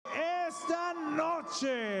esta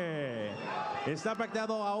noche. Está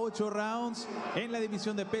pactado a 8 rounds en la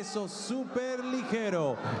división de peso super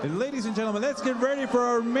ligero. Ladies and gentlemen, let's get ready for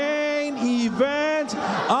our main event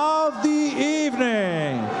of the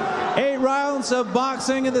evening. 8 rounds of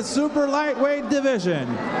boxing in the super lightweight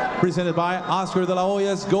division. Presented by Oscar de la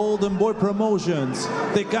Hoya's Golden Boy Promotions.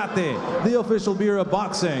 Tecate, the official beer of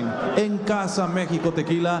boxing. En Casa Mexico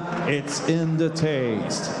Tequila, it's in the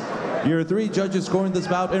taste. Your 3 judges scoring this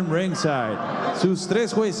bout in ringside. Sus 3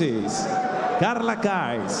 jueces, Carla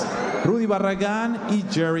Kais, Rudy Barragán y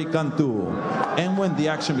Jerry Cantú. And when the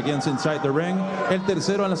action begins inside the ring, el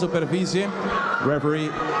tercero en la superficie, referee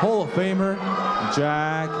Hall of Famer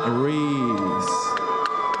Jack Reese.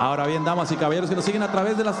 Ahora bien, damas y caballeros que nos siguen a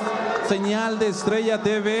través de la señal de Estrella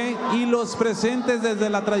TV y los presentes desde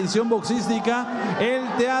la tradición boxística, el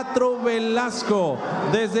Teatro Velasco,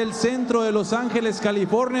 desde el centro de Los Ángeles,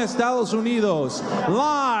 California, Estados Unidos.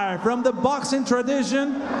 Live from the boxing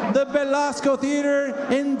tradition, the Velasco Theater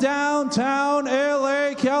in downtown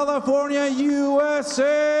LA, California, USA.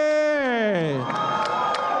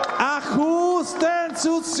 Ajusten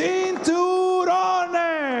sus cinturones.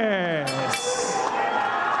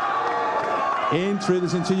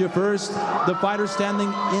 Introducing to you first, the fighter standing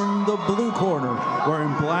in the blue corner,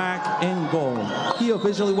 wearing black and gold. He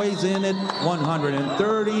officially weighs in at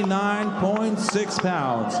 139.6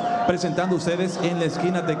 pounds. Presentando ustedes en la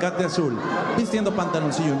esquina Tecate Azul, vistiendo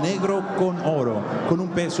pantaloncillo negro con oro, con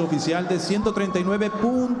un peso oficial de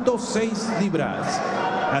 139.6 libras.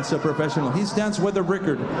 As a professional, he stands with a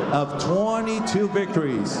record of 22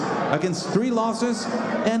 victories against 3 losses,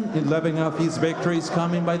 and 11 of his victories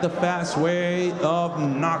coming by the fast way of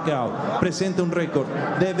knockout. Presenta un récord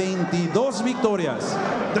de 22 victorias,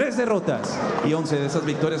 3 derrotas y 11 de esas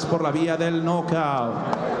victorias por la vía del knockout.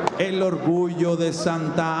 El orgullo de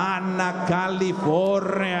Santa Ana,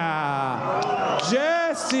 California,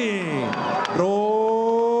 Jessie ROMAN.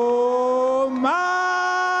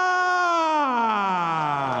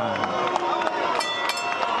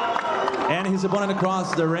 And his opponent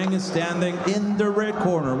across the ring is standing in the red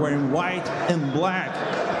corner, wearing white and black.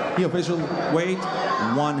 He official weight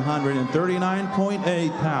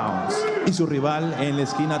 139.8 pounds. Y su rival en la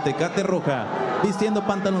esquina Tecate Roja, vistiendo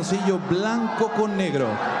pantaloncillo blanco con negro,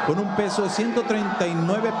 con un peso de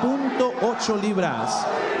 139.8 libras.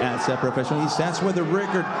 As a professional, he stands with a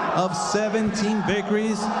record of 17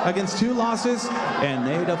 victories against 2 losses, and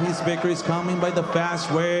 8 of his victories coming by the fast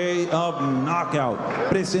way of knockout.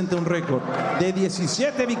 Presenta un récord de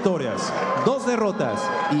 17 victorias, 2 derrotas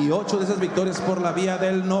y 8 de esas victorias por la vía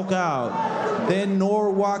del knockout. De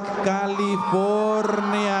Norwalk,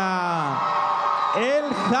 California,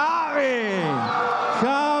 el Javier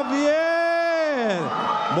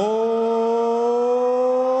MOLINA.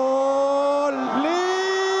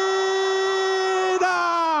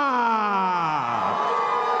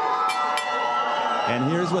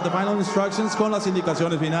 And here's with the final instructions con las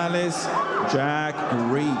indicaciones finales, Jack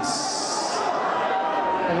Reese.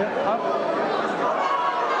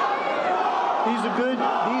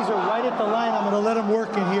 These are right at the line. I'm going to let them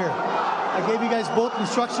work in here. I gave you guys both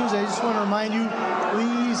instructions. I just want to remind you,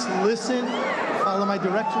 please listen, follow my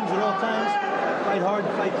directions at all times. Fight hard,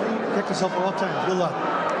 fight clean, protect yourself at all times. Good luck.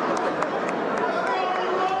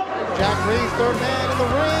 Jack Reese, third man in the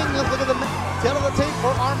ring. Let's look at the tail of the tape for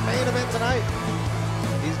our main event tonight.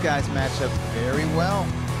 These guys match up very well.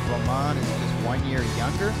 Roman is just 1 year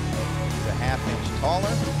younger. He's a half-inch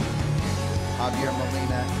taller. Javier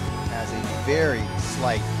Molina has a very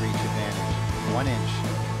slight reach advantage, 1 inch.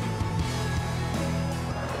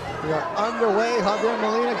 We are underway. Javier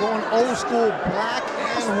Molina going old school black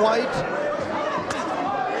and white.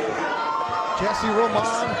 Jessie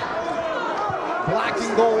ROMAN, black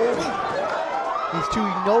and gold. These two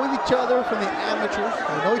know each other from the amateurs.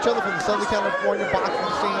 They know each other from the Southern California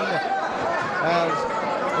boxing scene. As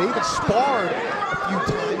they even sparred a few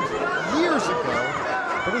times years ago.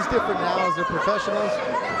 But it's different now as they're professionals.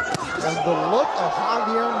 And the look of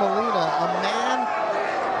Javier Molina, a man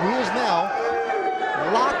who is now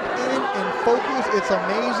locked in and focused. It's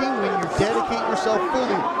amazing when you dedicate yourself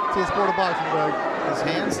fully to the sport of boxing, Greg. His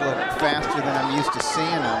hands look faster than I'm used to seeing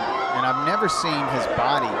them, and I've never seen his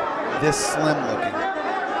body this slim looking.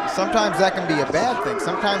 Sometimes that can be a bad thing.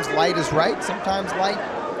 Sometimes light is right, sometimes light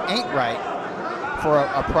ain't right for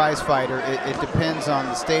a prize fighter. It depends on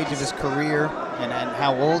the stage of his career and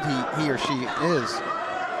how old he or she is.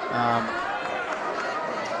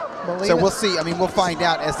 So we'll see. I mean, we'll find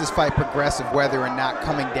out as this fight progresses whether or not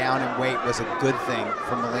coming down in weight was a good thing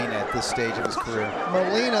for Molina at this stage of his career.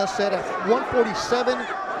 Molina said at 147,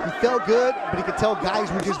 he felt good, but he could tell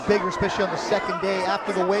guys were just bigger, especially on the second day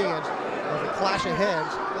after the weigh-ins. was a clash of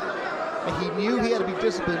heads, and he knew he had to be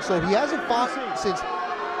disciplined. So he hasn't fought since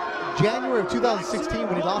January of 2016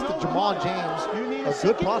 when he lost to Jamal James. A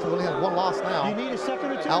good prospect, only has one loss now. You need a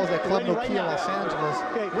second or two. That was at Club Nokia in Los Angeles.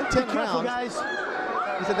 Went 10 rounds. Guys.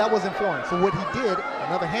 He said that wasn't for him. So what he did,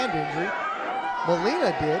 another hand injury,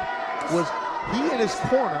 Molina did, was he in his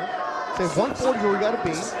corner said 140 is where we got to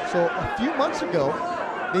be. So a few months ago,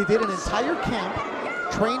 they did an entire camp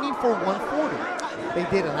training for 140. They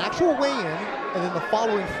did an actual weigh-in, and then the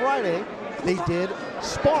following Friday, they did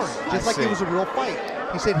sparring, just like it was a real fight.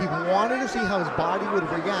 He said he wanted to see how his body would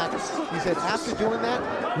react. He said after doing that,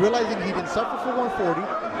 realizing he didn't suffer for 140,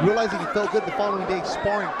 realizing he felt good the following day,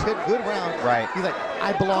 sparring 10 good rounds. Right. He's like,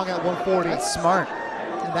 I belong at 140. That's smart.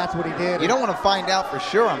 And that's what he did. You don't want to find out for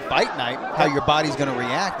sure on fight night how your body's going to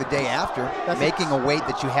react the day after, making a weight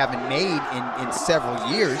that you haven't made in several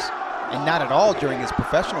years, and not at all during his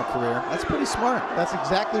professional career. That's pretty smart. That's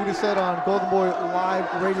exactly what he said on Golden Boy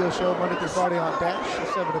Live radio show Monday through Friday on Dash,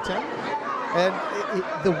 7 to 10. And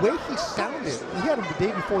the way he sounded, he had him the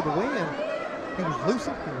day before the weigh-in. He was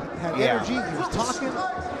lucid, he had energy, he was talking,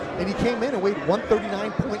 and he came in and weighed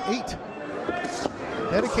 139.8.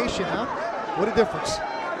 Dedication, huh? What a difference.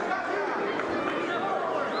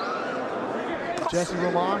 Jessie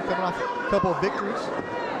ROMAN coming off a couple of victories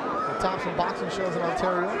at Thompson boxing shows in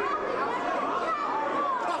Ontario.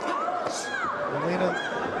 Molina,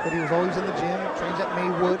 but he was always in the gym, trains at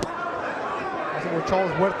Maywood. That's where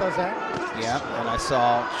Charles Huerta's at. Yeah, and I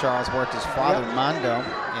saw Charles Huerta's father, Mando,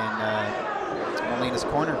 in Molina's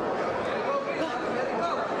corner.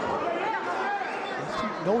 These two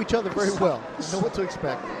know each other very well. They know what to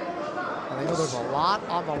expect. And they know there's a lot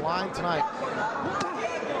on the line tonight.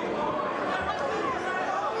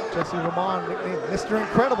 Jessie ROMAN, nicknamed Mr.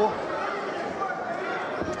 Incredible.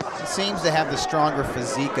 He seems to have the stronger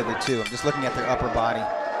physique of the two. I'm just looking at their upper body.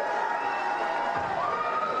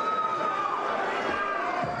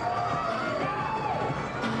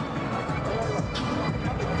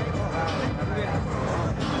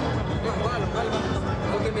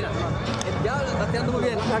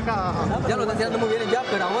 Ya lo está haciendo muy bien ya,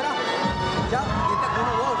 pero ahora ya está con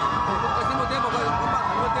 1-2. Al mismo tiempo, al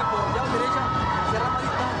mismo tiempo, ya derecha, cierra más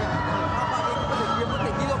distancia. Bien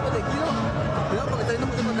protegido. Cuidado porque está yendo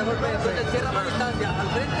mucho contra golpe. Entonces cierra más distancia. Al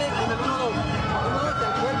frente con el 1-2. 1-2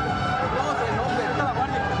 al cuerpo. 1-2 el hombre. 1-2 está para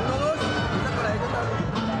ellos.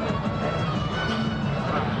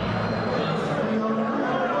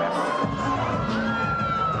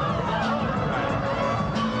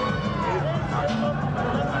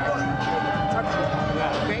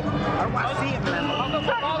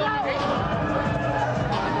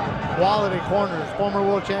 Quality corners, former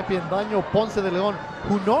world champion Daniel Ponce de Leon,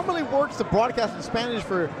 who normally works the broadcast in Spanish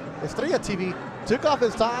for Estrella TV, took off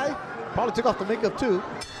his tie, probably took off the makeup too,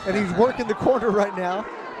 and he's working the corner right now.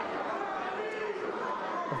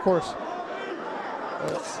 Of course,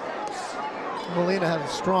 Molina has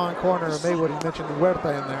a strong corner. Maywood, he mentioned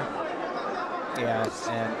Huerta in there. Yeah,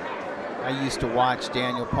 and I used to watch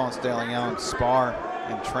Daniel Ponce de Leon spar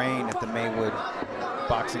and train at the Maywood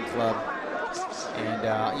Boxing Club. And,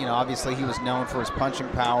 you know, obviously he was known for his punching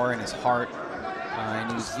power and his heart. And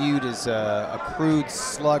he was viewed as a crude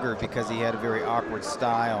slugger because he had a very awkward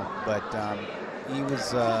style. But he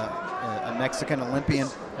was a Mexican Olympian.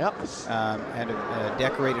 Yep. Had a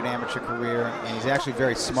decorated amateur career, and he's actually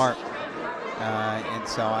very smart. And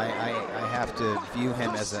so I have to view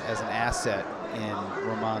him as an asset in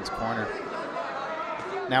Roman's corner.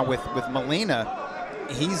 Now with Molina,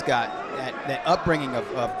 he's got that upbringing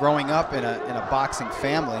of growing up in a boxing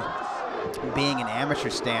family, being an amateur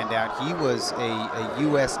standout. He was a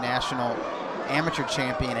U.S. national amateur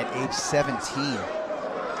champion at age 17.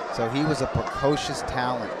 So he was a precocious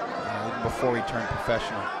talent even before he turned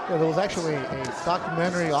professional. Yeah, there was actually a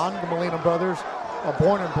documentary on the Molina brothers,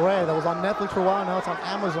 Born and Bred, that was on Netflix for a while. Now it's on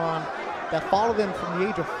Amazon, that followed them from the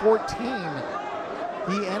age of 14.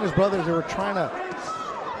 He and his brothers, they were trying to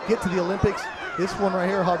get to the Olympics. This one right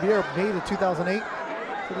here, Javier, made it 2008.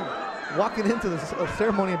 Walking into the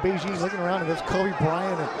ceremony in Beijing, looking around, and there's Kobe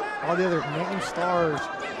Bryant and all the other name stars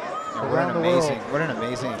around the world. What an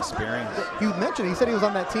amazing experience. He mentioned, he said he was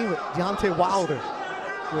on that team with Deontay Wilder,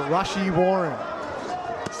 with Rashid Warren,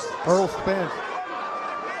 Earl Spence.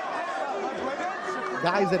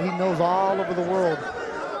 Guys that he knows all over the world.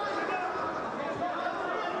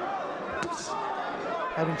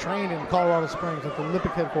 Having trained in Colorado Springs at the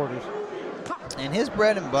Olympic headquarters. And his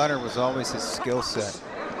bread and butter was always his skill set.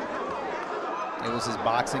 It was his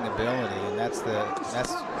boxing ability, and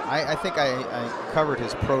I think I covered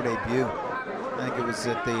his pro debut. I think it was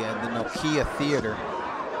at the Nokia Theater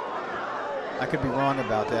I could be wrong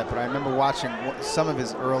about that, but I remember watching some of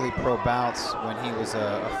his early pro bouts when he was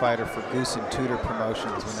a fighter for Goose and Tudor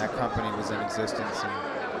Promotions when that company was in existence,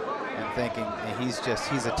 and thinking he's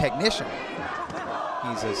a technician.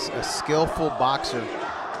 He's a skillful boxer.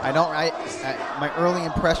 My early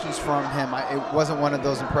impressions from him, it wasn't one of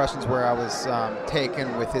those impressions where I was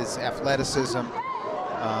taken with his athleticism,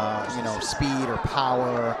 you know, speed or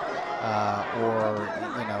power, or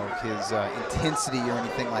you know, his intensity or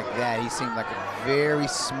anything like that. He seemed like a very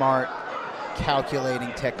smart,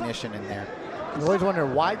 calculating technician in there. You always wonder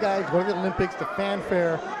why guys go to the Olympics, the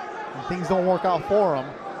fanfare, and things don't work out for them.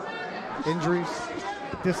 Injuries,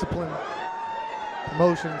 discipline,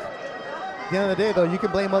 promotions. At the end of the day, though, you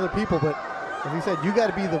can blame other people, but as he said, you got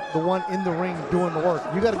to be the one in the ring doing the work.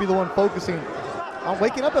 You got to be the one focusing on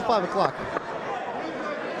waking up at 5 o'clock.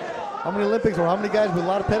 How many Olympics or how many guys with a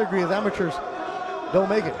lot of pedigree as amateurs don't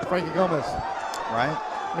make it? Frankie Gomez. Right.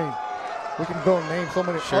 I mean, we can go and name so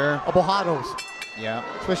many. Sure. Bojados. Yeah.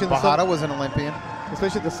 Especially Bojado was an Olympian.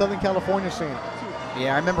 Especially the Southern California scene.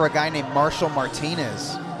 Yeah, I remember a guy named Marshall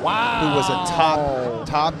Martinez. Wow. Who was a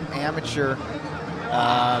top amateur.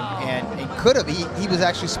 And he could have. He was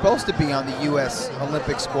actually supposed to be on the U.S.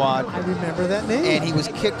 Olympic squad. I remember that name. And he was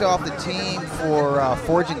kicked off the team for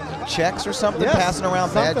forging checks or something, yes, passing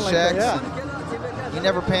around bad like checks. That, yeah. He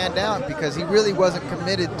never panned out because he really wasn't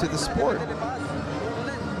committed to the sport.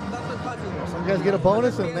 Some guys get a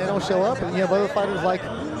bonus and they don't show up, and you have other fighters like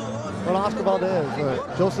Oscar Valdez,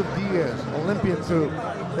 Joseph Diaz, Olympians who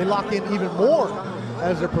they lock in even more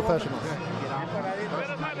as their professionals.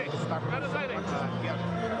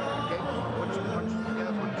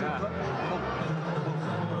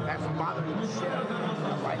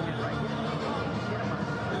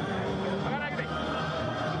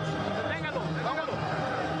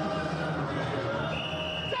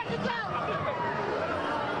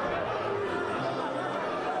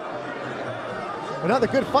 Another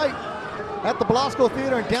good fight at the Belasco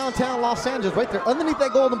Theater in downtown Los Angeles, right there underneath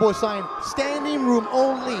that Golden Boy sign. Standing room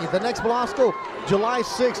only. The next Belasco, July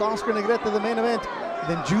 6th, Oscar Negrete, the main event.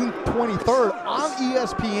 Then June 23rd on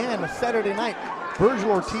ESPN, Saturday night.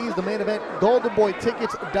 Virgil Ortiz, the main event.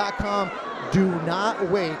 GoldenBoyTickets.com. Do not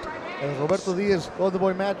wait. As Roberto Diaz, Golden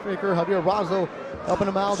Boy matchmaker, Javier Razo helping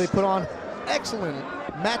them out. They put on excellent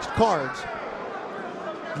matched cards.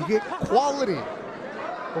 You get quality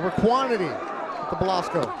over quantity. The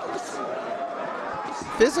Belasco.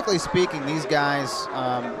 Physically speaking, these guys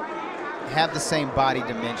have the same body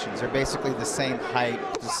dimensions. They're basically the same height,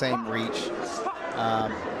 the same reach.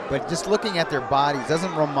 But just looking at their bodies,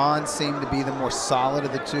 doesn't Roman seem to be the more solid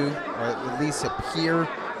of the two, or at least appear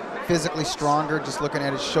physically stronger? Just looking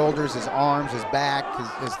at his shoulders, his arms, his back,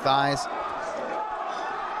 his thighs.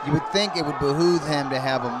 You would think it would behoove him to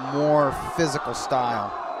have a more physical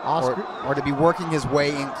style. Or to be working his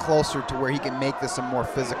way in closer to where he can make this a more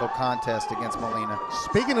physical contest against Molina.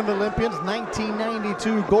 Speaking of Olympians,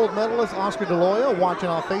 1992 gold medalist Oscar De La Hoya watching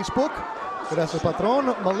on Facebook. Gracias, Patron.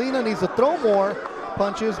 Molina needs to throw more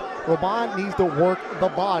punches. Roman needs to work the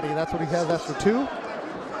body. That's what he has after 2.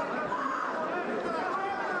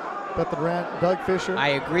 Beth Durant, Doug Fisher. I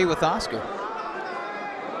agree with Oscar.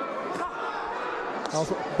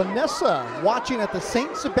 Also, Vanessa watching at the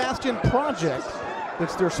St. Sebastian Project.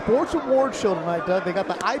 It's their sports award show tonight, Doug. They got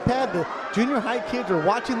the iPad. The junior high kids are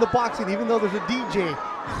watching the boxing, even though there's a DJ.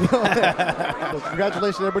 So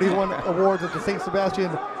congratulations to everybody who won awards at the St. Sebastian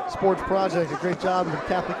Sports Project. A great job with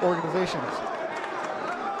Catholic organizations.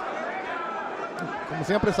 Como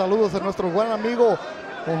siempre, saludos a nuestro buen amigo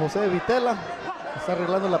Juan José Vitela. Está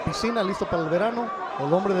arreglando la piscina, listo para el verano.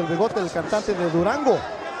 El hombre del bigote, el cantante de Durango.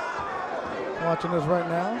 Watching us right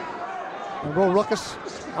now. And Ro Ruckus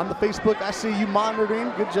on the Facebook. I see you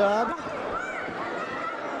monitoring. Good job.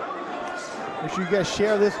 Make sure you guys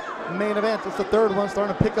share this main event. It's the third one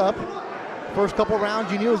starting to pick up. First couple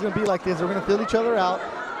rounds, you knew it was going to be like this. They're going to fill each other out.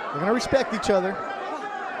 They're going to respect each other.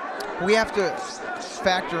 We have to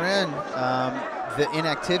factor in the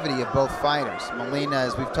inactivity of both fighters. Molina,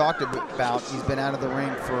 as we've talked about, he's been out of the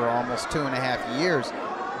ring for almost 2.5 years.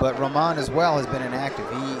 But Roman as well has been inactive.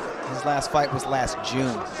 His last fight was last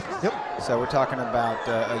June. Yep. So we're talking about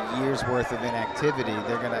a year's worth of inactivity.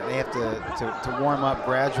 They have to warm up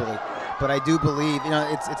gradually. But I do believe,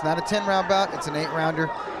 it's not a 10-round bout, it's an 8-rounder.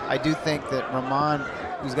 I do think that Roman,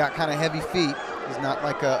 who's got kind of heavy feet, he's not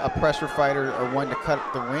like a pressure fighter or one to cut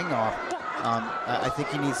the ring off. I think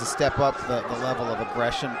he needs to step up the level of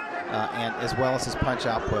aggression and as well as his punch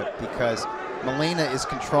output, because Molina is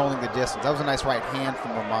controlling the distance. That was a nice right hand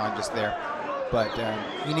from Roman just there. But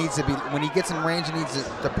he needs to be, when he gets in range, he needs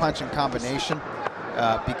to punch in combination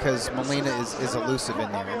because Molina is elusive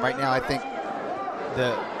in there. And right now I think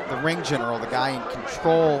the ring general, the guy in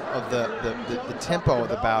control of the tempo of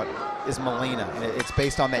the bout, is Molina. And it's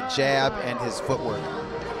based on that jab and his footwork.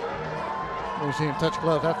 We're seeing touch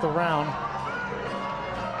gloves. That's the round.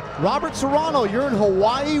 Robert Serrano, you're in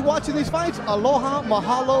Hawaii watching these fights. Aloha,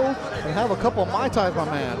 mahalo, and have a couple of Mai Tais, my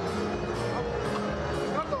man.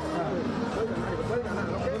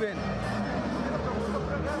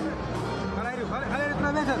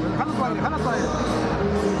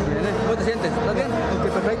 ¿Cómo te sientes? ¿Estás bien?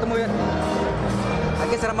 Ok, perfecto, muy bien. Hay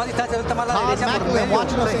que cerrar más distancia, ahorita más la Todd derecha por McLean medio.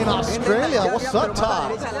 watching us in Australia. What's up,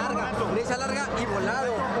 Todd? Derecha larga y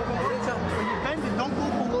volado. Derecha. Don't go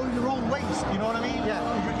below your own waist, you know what I mean? Yeah.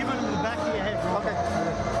 You're giving them the back of your head. Okay.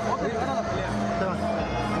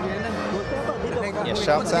 Yeah,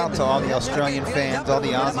 shouts out to all the Australian fans, all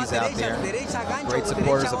the Aussies out there. Great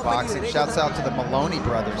supporters of boxing. Shouts out to the Maloney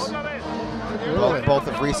brothers. Both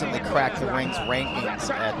have recently cracked the ring's rankings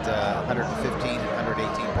at 115 and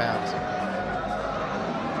 118 pounds.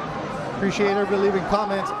 Appreciate everybody leaving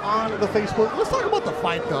comments on the Facebook. Let's talk about the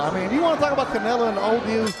fight, though. I mean, if you want to talk about Canelo and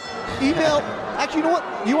ODU, email. Actually, you know what?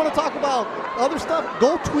 You want to talk about other stuff?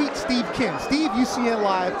 Go tweet Steve King. Steve, UCN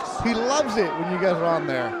Live. He loves it when you guys are on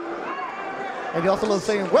there. And he also loves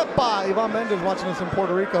saying, "Wepa." Ivan Mendez watching us in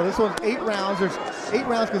Puerto Rico. This one's 8 rounds. There's 8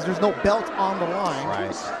 rounds because there's no belt on the line.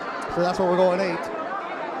 Right. So that's why we're going 8.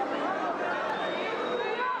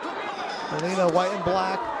 Molina, white and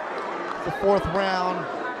black. The 4th round.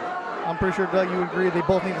 I'm pretty sure, Doug, you agree they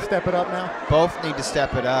both need to step it up now? Both need to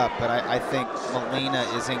step it up, but I think Molina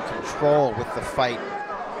is in control with the fight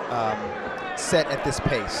set at this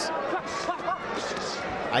pace.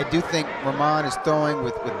 I do think Roman is throwing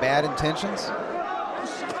with bad intentions.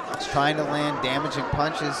 He's trying to land damaging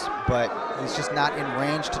punches, but he's just not in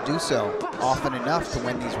range to do so often enough to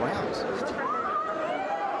win these rounds.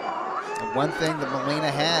 And one thing that Molina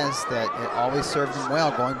has that always served him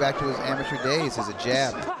well, going back to his amateur days, is a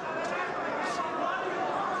jab.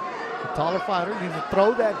 The taller fighter needs to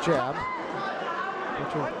throw that jab.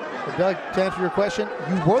 But Doug, to answer your question,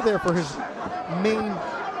 you were there for his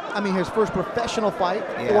his first professional fight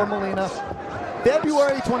for Molina.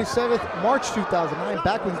 February 27th, March 2009,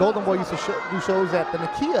 back when Golden Boy used to do shows at the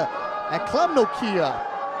Nokia, at Club Nokia.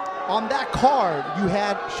 On that card, you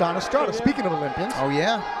had Sean Estrada. Speaking of Olympians. Oh,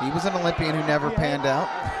 yeah. He was an Olympian who never panned out.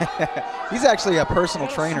 He's actually a personal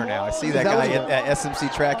trainer now. I see that guy at SMC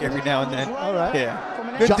track every now and then. All right. Yeah.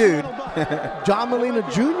 Good dude. John Molina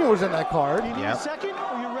Jr. was in that card. Yeah.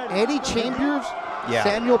 Eddie Chambers,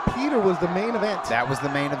 Samuel Peter was the main event. That was the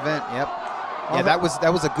main event, yep. Yeah, that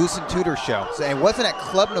was a Goose and Tudor show. So it wasn't at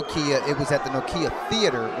Club Nokia, it was at the Nokia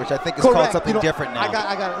Theater, which I think is called something different now. I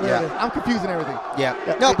got it. There it is. I'm confusing everything. Yeah.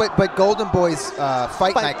 No, but Golden Boy's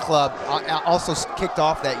Fight Night Club also kicked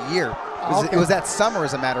off that year. It was that summer,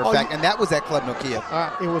 as a matter of fact, and that was at Club Nokia.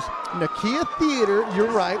 It was Nokia Theater,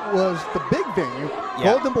 you're right, was the big venue.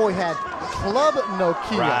 Yeah. Golden Boy had Club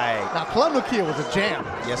Nokia. Right. Now, Club Nokia was a jam.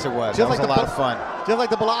 Yes, it was. That was a lot of fun. Just like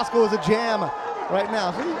the Belasco was a jam right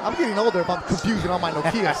now. See, I'm getting older if I'm confusing all my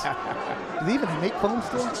Nokias. Do they even make phones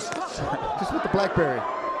still? Just with the BlackBerry.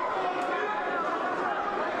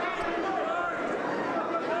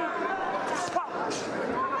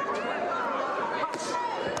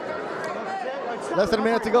 Less than a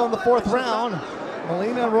minute to go in the 4th round.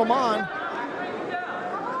 Molina and Roman.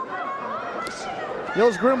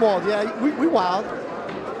 Yo's Grimwald, yeah, we wild.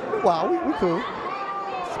 We wild, we cool.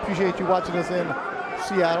 Just appreciate you watching us in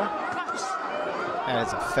Seattle. That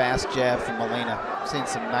is a fast jab from Molina. I'm seeing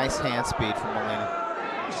some nice hand speed from Molina.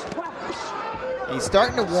 He's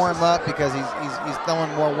starting to warm up because he's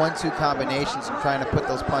throwing more 1-2 combinations and trying to put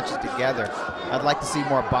those punches together. I'd like to see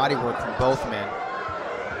more body work from both men.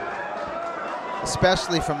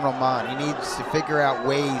 Especially from Roman. He needs to figure out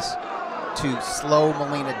ways to slow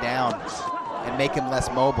Molina down and make him less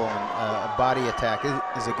mobile. And a body attack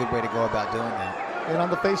is a good way to go about doing that. And on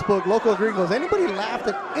the Facebook, Local Gringos, anybody laughed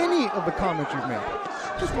at any of the comments you've made?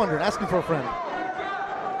 Just wondering, asking for a friend.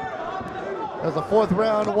 As the 4th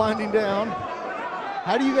round winding down.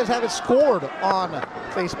 How do you guys have it scored on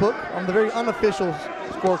Facebook, on the very unofficial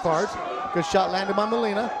scorecards? Good shot landed by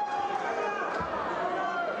Molina.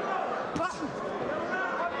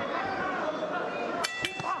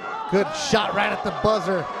 Good shot right at the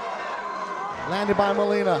buzzer. Landed by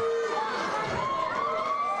Molina.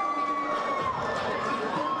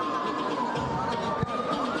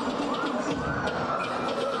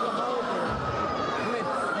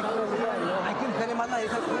 Hay que empezarle más la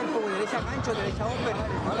derecha al cuerpo, güey. derecha gancho, derecha open.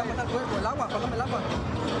 Ahora más al cuerpo, el agua, págame el agua.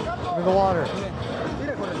 In the water.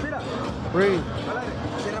 Respira, respira. Breathe.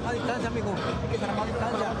 Cierra más distancia, amigo. Hay que cerrar más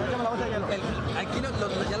distancia. Aquí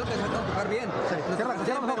ya lo que se va a tocar bien. Cierra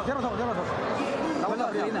los ojos, cierra los ojos. Buena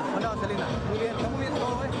vaselina, buena vaselina. Muy bien, está muy bien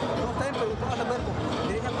todo, Todo está bien, pero tú vas al cuerpo.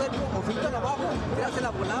 Derecha al cuerpo, o filtra abajo, tírase la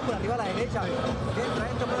volada por arriba a la derecha. Entra,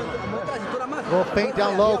 muestra la cintura más. Go feint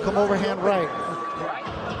down low, come overhand right.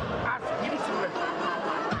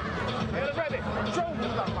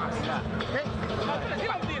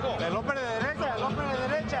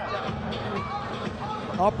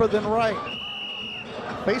 Upper than right.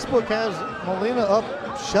 Facebook has Molina up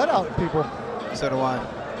shutout people. So do I.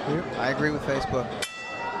 I agree with Facebook.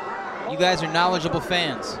 You guys are knowledgeable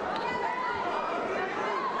fans.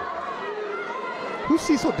 Who's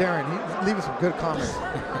Cecil Darren? He's leaving some good comments.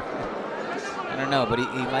 I don't know, but he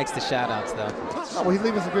likes the shout-outs, though. Oh, well, he's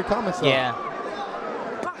leaving some good comments, though. Yeah.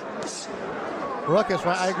 Ruckus,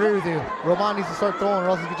 right? I agree with you. Roman needs to start throwing, or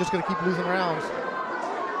else he's just going to keep losing rounds.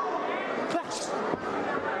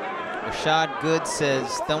 Rashad Good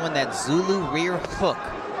says, throwing that Zulu rear hook.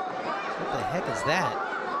 What the heck is that?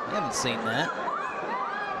 I haven't seen that.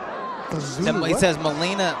 He says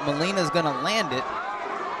Molina's going to land it.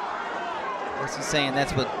 What's he saying?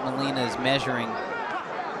 That's what Molina is measuring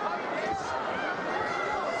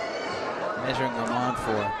Roman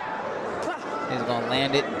for. He's going to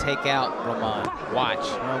land it and take out Roman. Watch.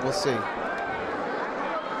 Well, we'll see.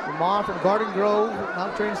 Roman from Garden Grove,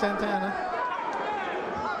 now training Santana.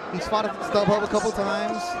 He's fought at StubHub a couple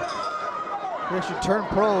times. He actually turned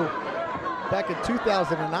pro back in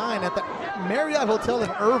 2009 at the Marriott Hotel in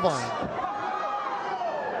Irvine.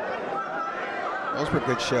 Those were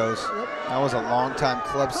good shows. Yep. That was a long-time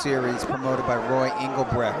club series promoted by Roy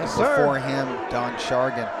Engelbrecht. Yes, and before sir. him, Don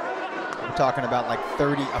Shargan. We're talking about like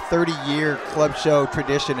a 30-year club show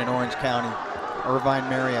tradition in Orange County. Irvine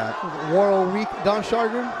Marriott. War Week, Don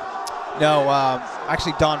Shargan? No,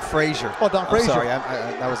 actually Don Frazier. Oh, Don Frazier. Sorry,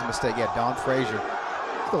 that was a mistake. Yeah, Don Frazier.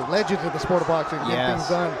 The legends of the sport of boxing. Getting things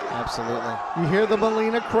done. Absolutely. You hear the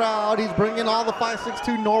Molina crowd. He's bringing all the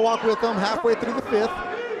 5'6" Norwalk with him halfway through the fifth.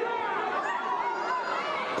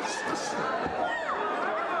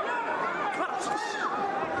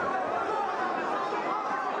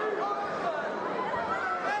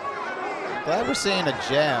 Glad we're seeing a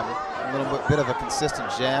jab, a little bit of a consistent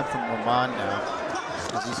jab from Roman now.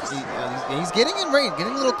 He's getting in range,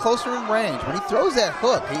 getting a little closer in range. When he throws that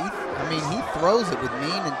hook, he throws it with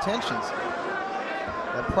mean intentions.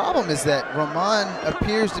 The problem is that Roman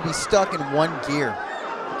appears to be stuck in one gear.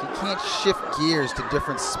 He can't shift gears to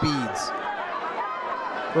different speeds.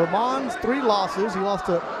 Roman's 3 losses. He lost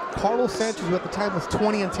to Carlos Sanchez, who at the time was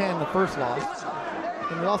 20-10, the first loss.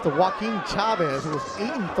 And he lost to Joaquin Chavez, who was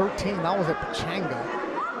 8-13. That was at Pachanga.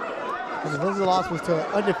 And his other loss was to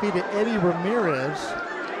undefeated Eddie Ramirez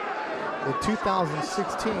in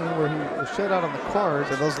 2016, where he was shut out on the card.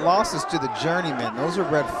 So those losses to the journeyman, those are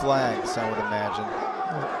red flags, I would imagine.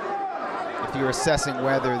 If you're assessing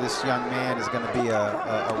whether this young man is going to be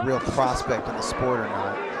a real prospect in the sport or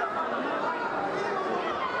not.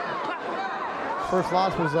 First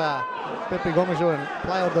loss was Pepe Gomejo in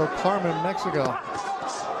Playa del Carmen, Mexico.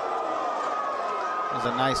 It was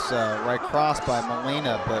a nice right cross by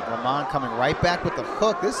Molina, but Roman coming right back with the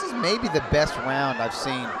hook. This is maybe the best round I've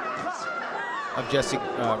seen of Jessie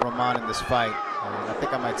Roman in this fight. I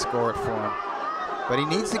think I might score it for him. But he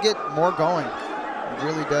needs to get more going. He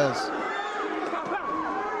really does.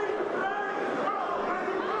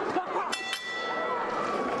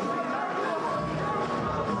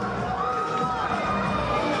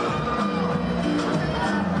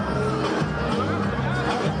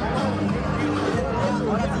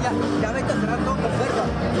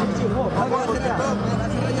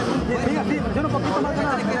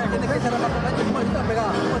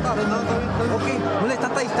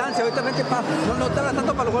 No te hagas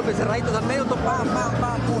tanto para los golpes, cerraditos al medio, todo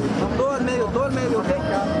al medio, ¿ok?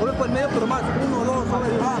 Vuelve por el medio, pero más, 1, 2,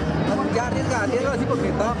 ya arriesga así porque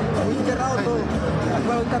está muy cerrado todo.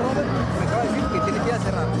 Ahorita Robert me acaba de decir que tiene que ir a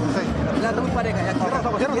cerrar. La pelea está muy pareja,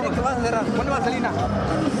 ya tiene que vas a cerrar. Ponle vaselina.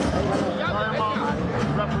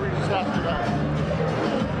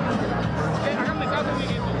 Háganme caso,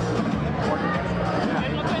 amiguito.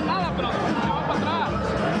 Él no trae nada, pero se va para atrás.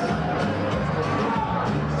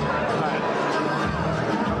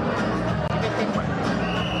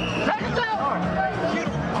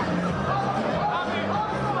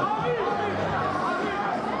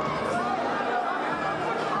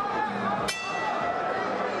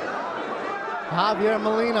 Javier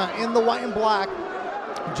Molina in the white and black.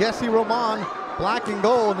 Jessie Roman, black and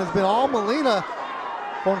gold. And it's been all Molina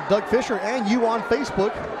from Doug Fisher and you on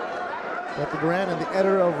Facebook. Dr. Duran and the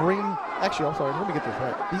editor of Ring. Actually, I'm sorry, let me get this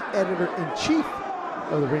right. The editor-in-chief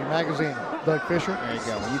of the Ring magazine, Doug Fisher. There you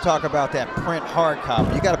go. When you talk about that print hard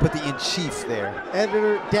copy, you got to put the in chief there.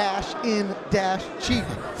 Editor-in-chief,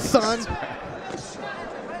 son.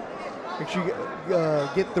 Make sure you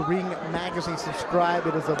get the Ring magazine, subscribe.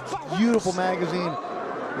 It is a beautiful magazine.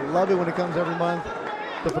 We love it when it comes every month.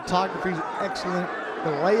 The photography is excellent.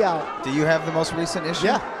 The layout. Do you have the most recent issue?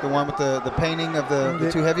 Yeah. The one with the painting of the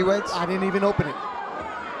two heavyweights? I didn't even open it.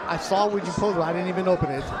 I saw what you posted. I didn't even open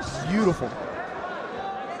it. It's beautiful.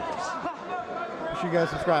 Make sure you guys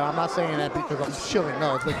subscribe. I'm not saying that because I'm shilling.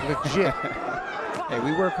 No, it's like legit. Hey,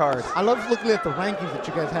 we work hard. I love looking at the rankings that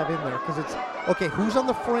you guys have in there because it's, okay, who's on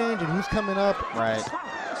the fringe and who's coming up. Right.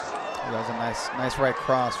 That was a nice right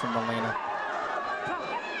cross from Molina.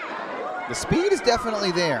 The speed is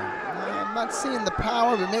definitely there. I'm not seeing the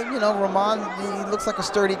power, but maybe, Roman, he looks like a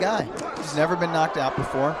sturdy guy. He's never been knocked out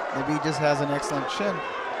before. Maybe he just has an excellent chin.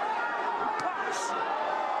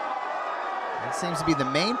 It seems to be the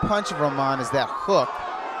main punch of Roman is that hook.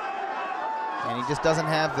 And he just doesn't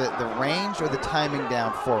have the range or the timing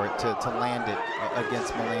down for it to land it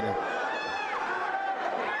against Molina.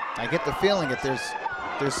 I get the feeling that there's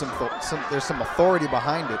some authority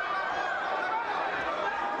behind it.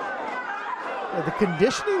 Yeah, the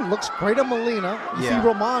conditioning looks great on Molina. You see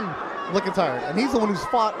Roman looking tired, and he's the one who's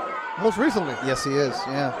fought most recently. Yes, he is.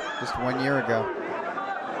 Yeah, just 1 year ago.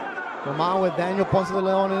 Roman with Daniel Ponce de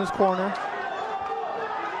Leon in his corner.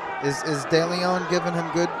 Is De Leon giving him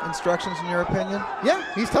good instructions in your opinion? Yeah,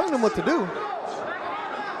 he's telling him what to do.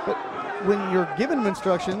 But when you're giving him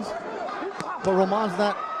instructions, but Roman's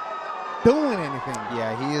not doing anything.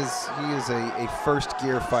 Yeah, he is a first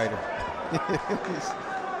gear fighter.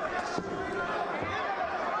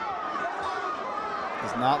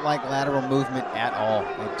 He's not like lateral movement at all.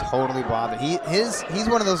 It totally bothered. He's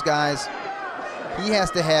one of those guys. He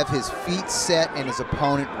has to have his feet set and his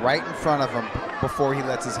opponent right in front of him before he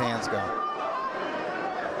lets his hands go.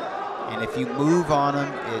 And if you move on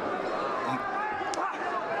him,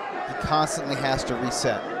 he constantly has to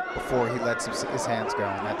reset before he lets his hands go.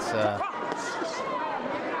 And that's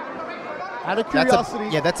out of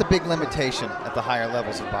curiosity. That's a big limitation at the higher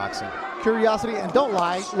levels of boxing. Curiosity, and don't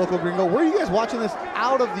lie, local gringo. Where are you guys watching this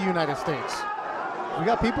out of the United States? We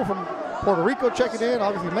got people from Puerto Rico checking in,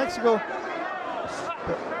 obviously Mexico.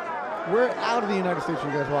 But where out of the United States are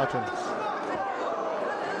you guys watching?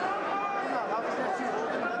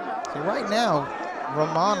 See, right now,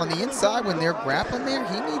 Roman on the inside, when they're grappling there,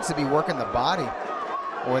 he needs to be working the body,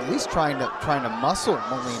 or at least trying to muscle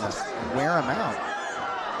Molina and wear him out.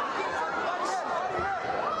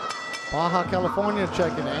 Baja California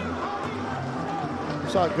checking in. We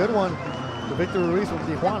saw a good one. The Victor Ruiz from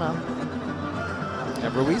Tijuana.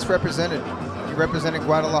 And Ruiz represented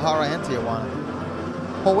Guadalajara and Tijuana.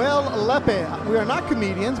 Joel Lepe. We are not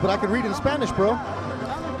comedians, but I can read in Spanish, bro.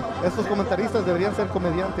 Estos comentaristas deberían ser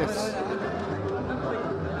comediantes.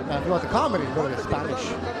 Now, if you want the comedy, go to the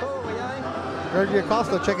Spanish. Gregory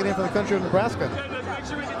Acosta checking in from the country of Nebraska.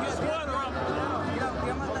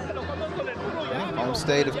 Home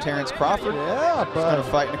state of Terrence Crawford. Yeah, but he's going to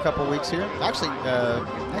fight in a couple weeks here. Actually,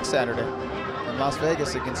 next Saturday in Las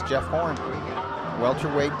Vegas against Jeff Horn.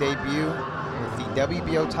 Welterweight debut with the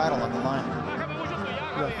WBO title on the line.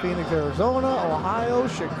 You got Phoenix, Arizona, Ohio,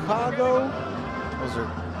 Chicago,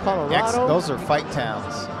 Colorado. Those are fight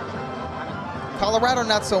towns. Colorado,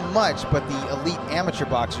 not so much, but the elite amateur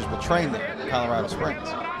boxers will train there in Colorado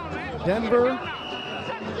Springs. Denver.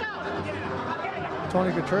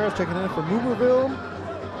 Tony Contreras checking in from Mooberville.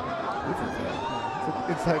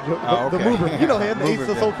 It's like the Moober. You know him, the Ace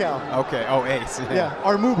of SoCal. Okay, Ace. Yeah,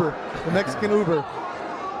 our Moober, the Mexican Uber.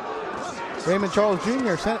 Raymond Charles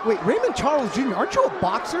Jr. Wait, Raymond Charles Jr., aren't you a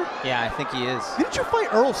boxer? Yeah, I think he is. Didn't you fight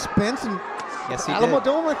Earl Spence in Alamo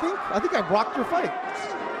Dome, I think? I think I rocked your fight.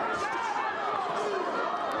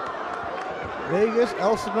 Vegas,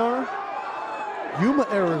 Elsinore, Yuma,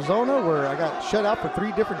 Arizona, where I got shut out for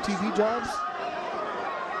 3 different TV jobs.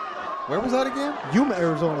 Where was that again? Yuma,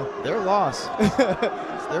 Arizona. Their loss.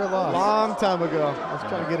 Their loss. Long time ago. I was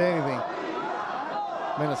trying to get anything.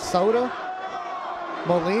 Minnesota.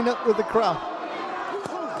 Molina with the crowd.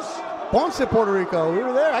 Ponce, Puerto Rico. We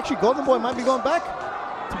were there. Actually, Golden Boy might be going back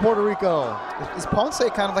to Puerto Rico. Is Ponce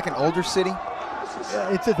kind of like an older city? Yeah,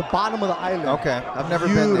 it's at the bottom of the island. Okay, I've never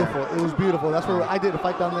been there. Beautiful. It was beautiful. That's where I did a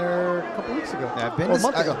fight down there a couple weeks ago. Yeah, I've been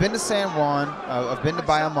to San Juan. I've been to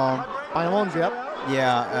Bayamon. Bayamon's, yep.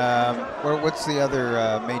 Yeah. What's the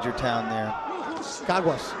other major town there?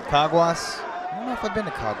 Caguas. Caguas. I don't know if I've been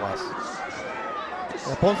to Caguas.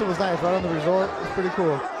 Yeah, Ponce was nice, right on the resort. It's pretty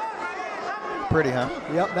cool. Pretty, huh?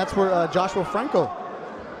 Yep, that's where Joshua Franco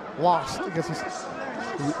lost. I guess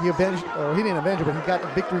he avenged, or he didn't avenge it, but he got a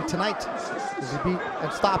victory tonight as he beat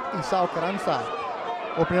and stopped Isao Carranza.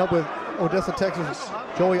 Opening up with Odessa, Texas,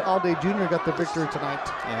 Joey Alday Jr. got the victory tonight.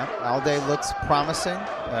 Yeah, Alday looks promising.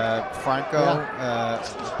 Franco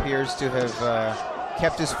appears to have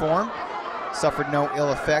kept his form, suffered no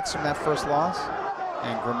ill effects from that first loss.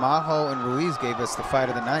 And Gramajo and Ruiz gave us the fight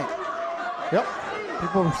of the night. Yep.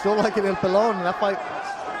 People were still liking El Pelon, and that fight,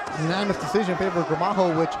 unanimous decision in favor of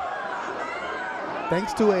Gramajo, which,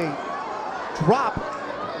 thanks to a drop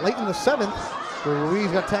late in the 7th, where Ruiz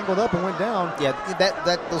got tangled up and went down. Yeah,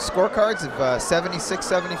 those scorecards of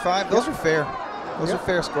 76-75, those are fair. Those are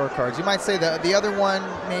fair scorecards. You might say the other one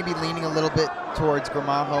maybe leaning a little bit towards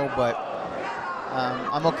Gramajo, but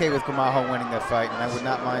I'm okay with Gramajo winning that fight, and I would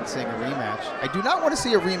not mind seeing a rematch. I do not want to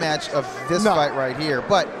see a rematch of this fight right here,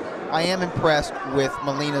 but I am impressed with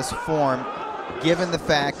Molina's form, given the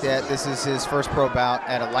fact that this is his first pro bout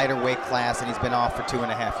at a lighter weight class, and he's been off for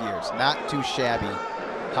 2.5 years. Not too shabby,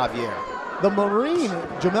 Javier. The Marine,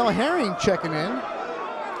 Jamel Herring, checking in.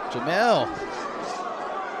 Jamel.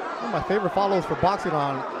 One of my favorite follows for boxing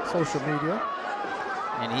on social media.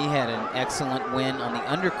 And he had an excellent win on the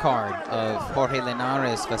undercard of Jorge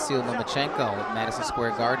Linares, Vasil Lomachenko at Madison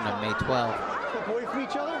Square Garden on May 12th.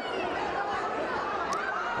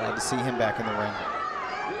 Glad to see him back in the ring.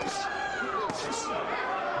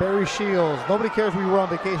 Barry Shields. Nobody cares we were on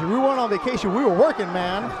vacation. We weren't on vacation. We were working,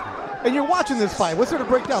 man. And you're watching this fight. What's there to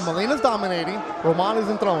break down? Molina's dominating. Roman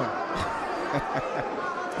isn't throwing.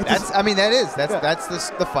 That's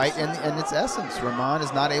the fight in its essence. Roman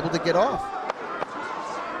is not able to get off.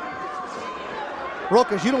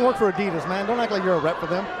 Rokas, you don't work for Adidas, man. Don't act like you're a rep for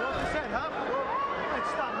them.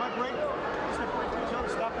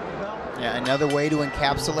 Yeah, another way to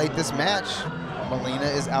encapsulate this match. Molina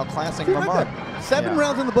is outclassing Roman. 7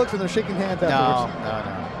 rounds in the books and they're shaking hands afterwards.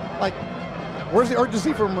 No. Like, where's the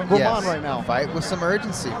urgency from Roman right now? Fight with some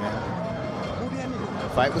urgency, man.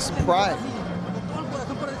 Fight with some pride.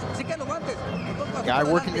 Guy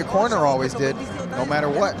working your corner always did, no matter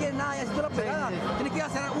what.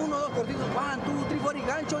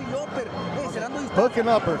 Hook and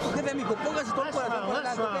uppers.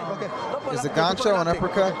 Is the gancho an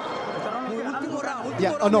uppercut?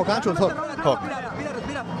 Yeah, oh no, gancho's hook.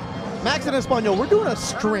 Max and Espanol, we're doing a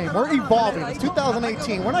stream. We're evolving. It's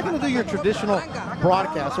 2018. We're not going to do your traditional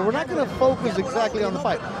broadcast, so we're not going to focus exactly on the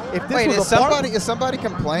fight. If this is somebody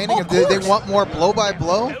complaining if they want more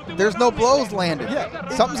blow-by-blow? There's no blows landed. Yeah.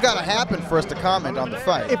 Something's got to happen for us to comment on the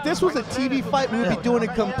fight. If this was a TV fight, we would be doing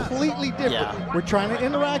it completely different. Yeah. We're trying to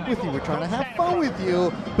interact with you. We're trying to have fun with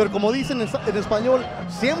you. Pero como dicen en español,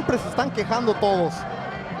 siempre se están quejando todos.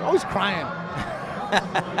 You're always crying.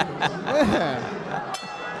 Yeah.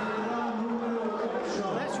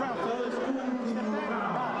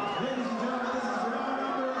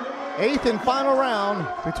 8th and final round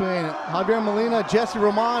between Javier Molina, Jessie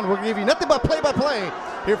Roman. We're going to give you nothing but play-by-play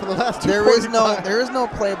here for the last 2 There is no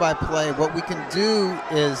play-by-play. What we can do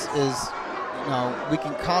is we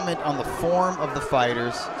can comment on the form of the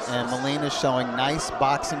fighters, and Molina's showing nice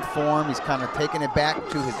boxing form. He's kind of taking it back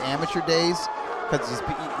to his amateur days because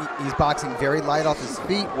he's boxing very light off his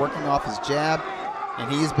feet, working off his jab,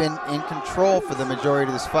 and he's been in control for the majority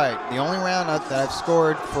of this fight. The only round that I've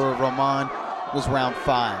scored for Roman was round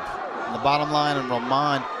 5. And the bottom line on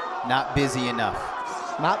Roman, not busy enough.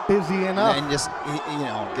 Not busy enough. And just,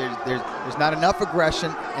 there's not enough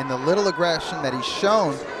aggression, and the little aggression that he's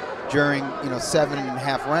shown during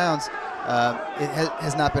 7.5 rounds, it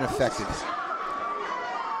has not been effective.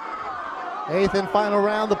 8th and final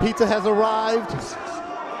round, the pizza has arrived.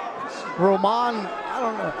 Roman, I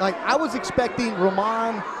don't know, like I was expecting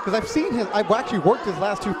Roman, because I've actually worked his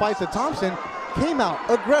last 2 fights at Thompson, came out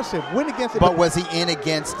aggressive, went against it. But was he in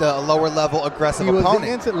against a lower level aggressive opponent? He was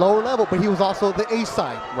against it lower level, but he was also the A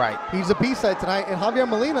side. Right. He's a B side tonight, and Javier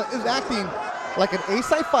Molina is acting like an A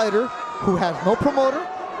side fighter who has no promoter,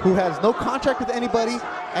 who has no contract with anybody,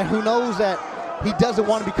 and who knows that he doesn't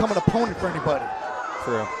want to become an opponent for anybody.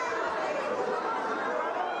 True.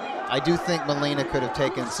 I do think Molina could have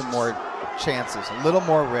taken some more chances, a little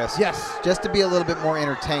more risk. Yes. Just to be a little bit more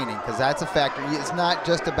entertaining, because that's a factor. It's not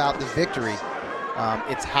just about the victory.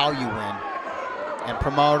 It's how you win. And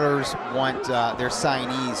promoters want their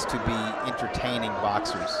signees to be entertaining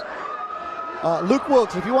boxers. Luke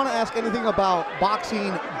Wilkes, if you want to ask anything about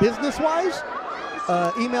boxing business-wise,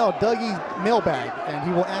 email Dougie's mailbag, and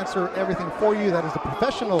he will answer everything for you. That is the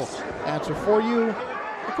professional answer for you.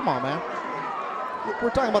 Oh, come on, man. we're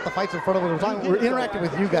talking about the fights in front of us. We're interacting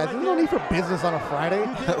with you guys. There's no need for business on a Friday.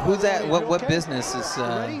 Who's that? What business is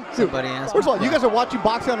somebody asking? First of all, you guys are watching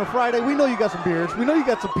boxing on a Friday. We know you got some beers. We know you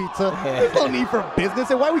got some pizza. There's no need for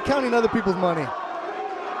business. And why are we counting other people's money?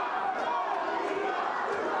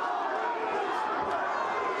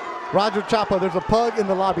 Roger Chapa, there's a pug in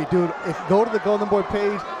the lobby, dude. Go to the Golden Boy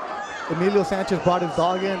page. Emilio Sanchez brought his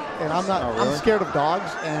dog in, and I'm not. I'm scared of dogs,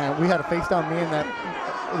 and we had a FaceTime me and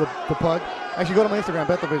the pug. Actually, go to my Instagram,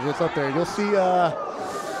 Betovision. It's up there. You'll see.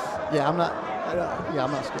 Yeah, I'm not.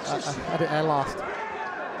 I'm not scared. I lost.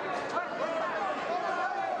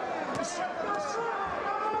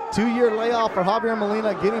 2-year layoff for Javier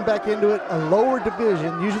Molina, getting back into it. A lower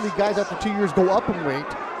division. Usually, guys after 2 years go up in weight.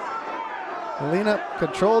 Molina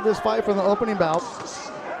controlled this fight from the opening bout.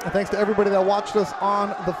 And thanks to everybody that watched us on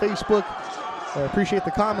the Facebook. I appreciate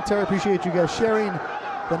the commentary. Appreciate you guys sharing.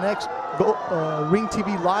 The next Ring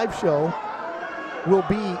TV live show will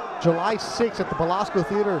be July 6th at the Velasco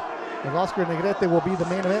Theater. And Oscar Negrete will be the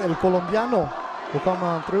main event. El Colombiano will come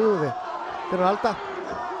on through the Tierra Alta.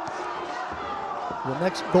 The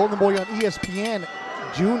next Golden Boy on ESPN,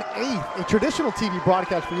 June 8th. A traditional TV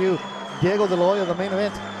broadcast for you. Diego De La Hoya, the main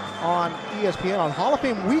event on ESPN on Hall of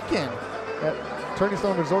Fame weekend at Turning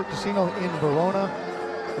Stone Resort Casino in Verona.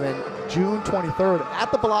 And then June 23rd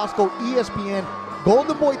at the Velasco, ESPN.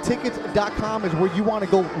 GoldenBoyTickets.com is where you want to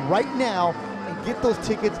go right now and get those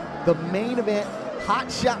tickets. The main event,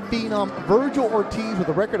 hot shot phenom Virgil Ortiz with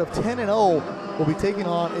a record of 10-0 will be taking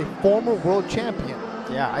on a former world champion.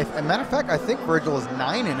 Yeah, as a matter of fact, I think Virgil is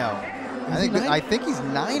 9-0. I think he's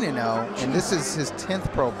 9-0, and this is his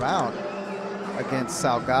 10th pro bout against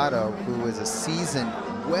Salgado, who is a seasoned,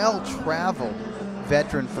 well-traveled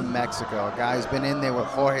veteran from Mexico, a guy who's been in there with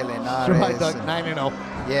Jorge Linares. Right, Doug, 9-0.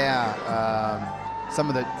 Yeah, some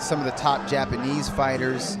of the top Japanese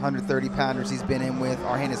fighters, 130-pounders he's been in with.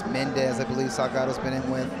 Argenis Mendez, I believe Salgado's been in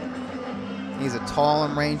with. He's a tall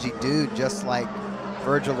and rangy dude, just like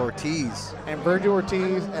Virgil Ortiz. And Virgil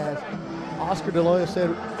Ortiz, as Oscar De La Hoya said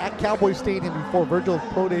at Cowboy Stadium before Virgil's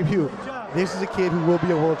pro debut, this is a kid who will be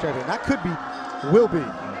a world champion. That could be, will be.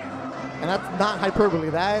 And that's not hyperbole.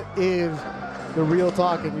 That is the real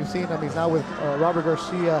talk. And you've seen him. He's now with Robert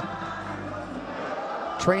Garcia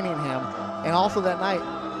training him. And also that night,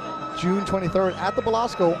 June 23rd at the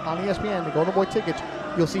Velasco on ESPN, the Golden Boy Tickets,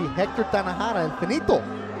 you'll see Hector Tanajara and Finito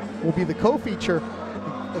will be the co-feature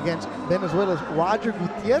against Venezuela's Roger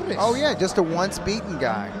Gutierrez. Oh yeah, just a once beaten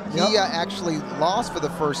guy. Yep. He actually lost for the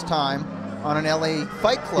first time on an LA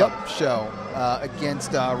Fight Club show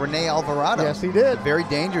against Rene Alvarado. Yes, he did. A very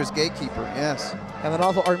dangerous gatekeeper, yes. And then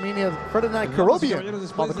also Armenia's Ferdinand Karobian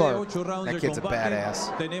on the card. That kid's a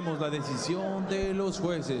badass. Tenemos la decisión de los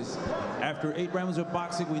jueces. After 8 rounds of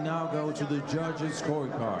boxing, we now go to the judges'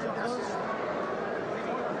 scorecards.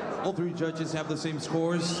 All 3 judges have the same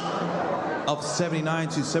scores of 79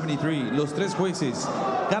 to 73. Los 3 jueces,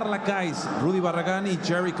 Carla Kais, Rudy Barragán y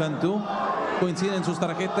Jerry Cantu, coinciden en sus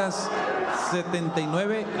tarjetas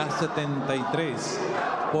 79 a 73.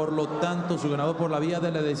 Por lo tanto, su ganador por la vía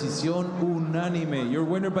de la decisión unánime. Your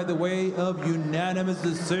winner by the way of unanimous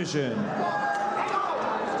decision.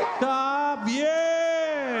 Javier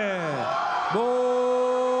Molina.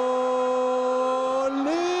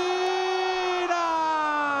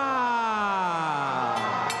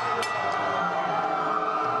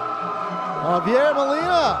 Javier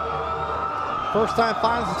Molina, first time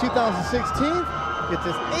finals in 2016, gets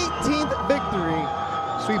his 18th victory.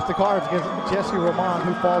 Sweeps the cards against Jessie Roman,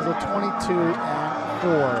 who falls at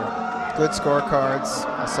 22-4. Good scorecards.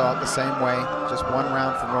 I saw it the same way. Just 1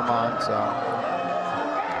 round from Roman. So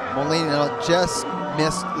Molina just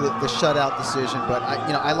missed the shutout decision, but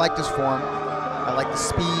I liked his form. I like the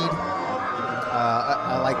speed.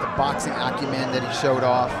 I like the boxing acumen that he showed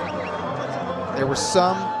off. There were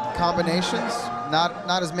some combinations,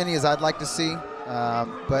 not as many as I'd like to see,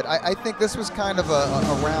 but I think this was kind of a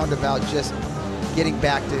round about just getting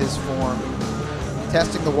back to his form,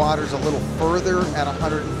 testing the waters a little further at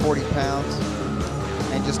 140 pounds,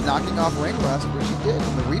 and just knocking off ring rust, which he did.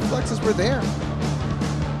 And the reflexes were there.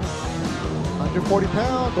 140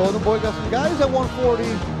 pound, Golden Boy got some guys at 140.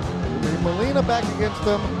 Molina back against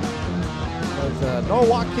them. As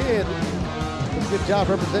Norwalk Kid does a good job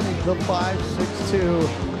representing the 5'6"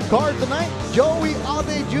 card tonight. Joey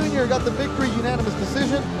Alday Jr. got the victory, unanimous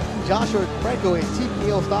decision. Joshua Franco, a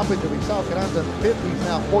TKO stoppage of Isao Carranza in the 5th. He's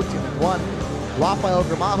now 14-1. Rafael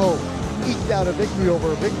Gramajo eked out a victory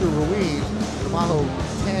over Victor Ruiz. Gramajo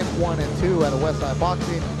 10-1-2 out of Westside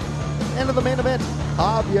Boxing. End of the main event,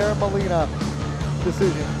 Javier Molina.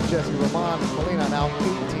 Decision, Jessie Roman. Molina now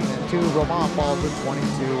 18-2. Roman falls at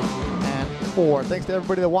 22-4. 4. Thanks to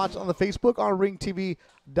everybody that watched on the Facebook, on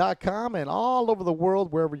ringtv.com, and all over the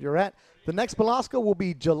world, wherever you're at. The next Belasco will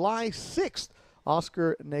be July 6th.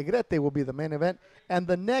 Oscar Negrete will be the main event. And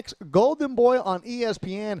the next Golden Boy on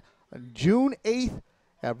ESPN, June 8th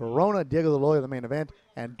at Verona. Diego De Loya, the main event.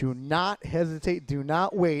 And do not hesitate, do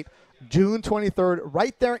not wait. June 23rd,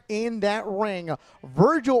 right there in that ring,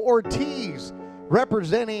 Virgil Ortiz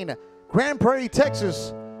representing Grand Prairie,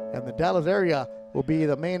 Texas, and the Dallas area will be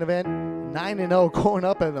the main event. 9-0 going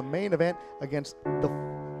up in the main event against the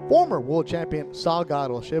former world champion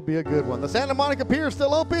Salgado. Should be a good one. The Santa Monica Pier is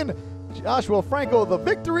still open. Joshua Franco, the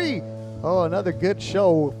victory. Oh, another good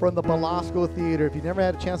show from the Belasco Theater. If you never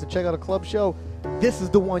had a chance to check out a club show, this is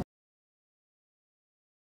the one.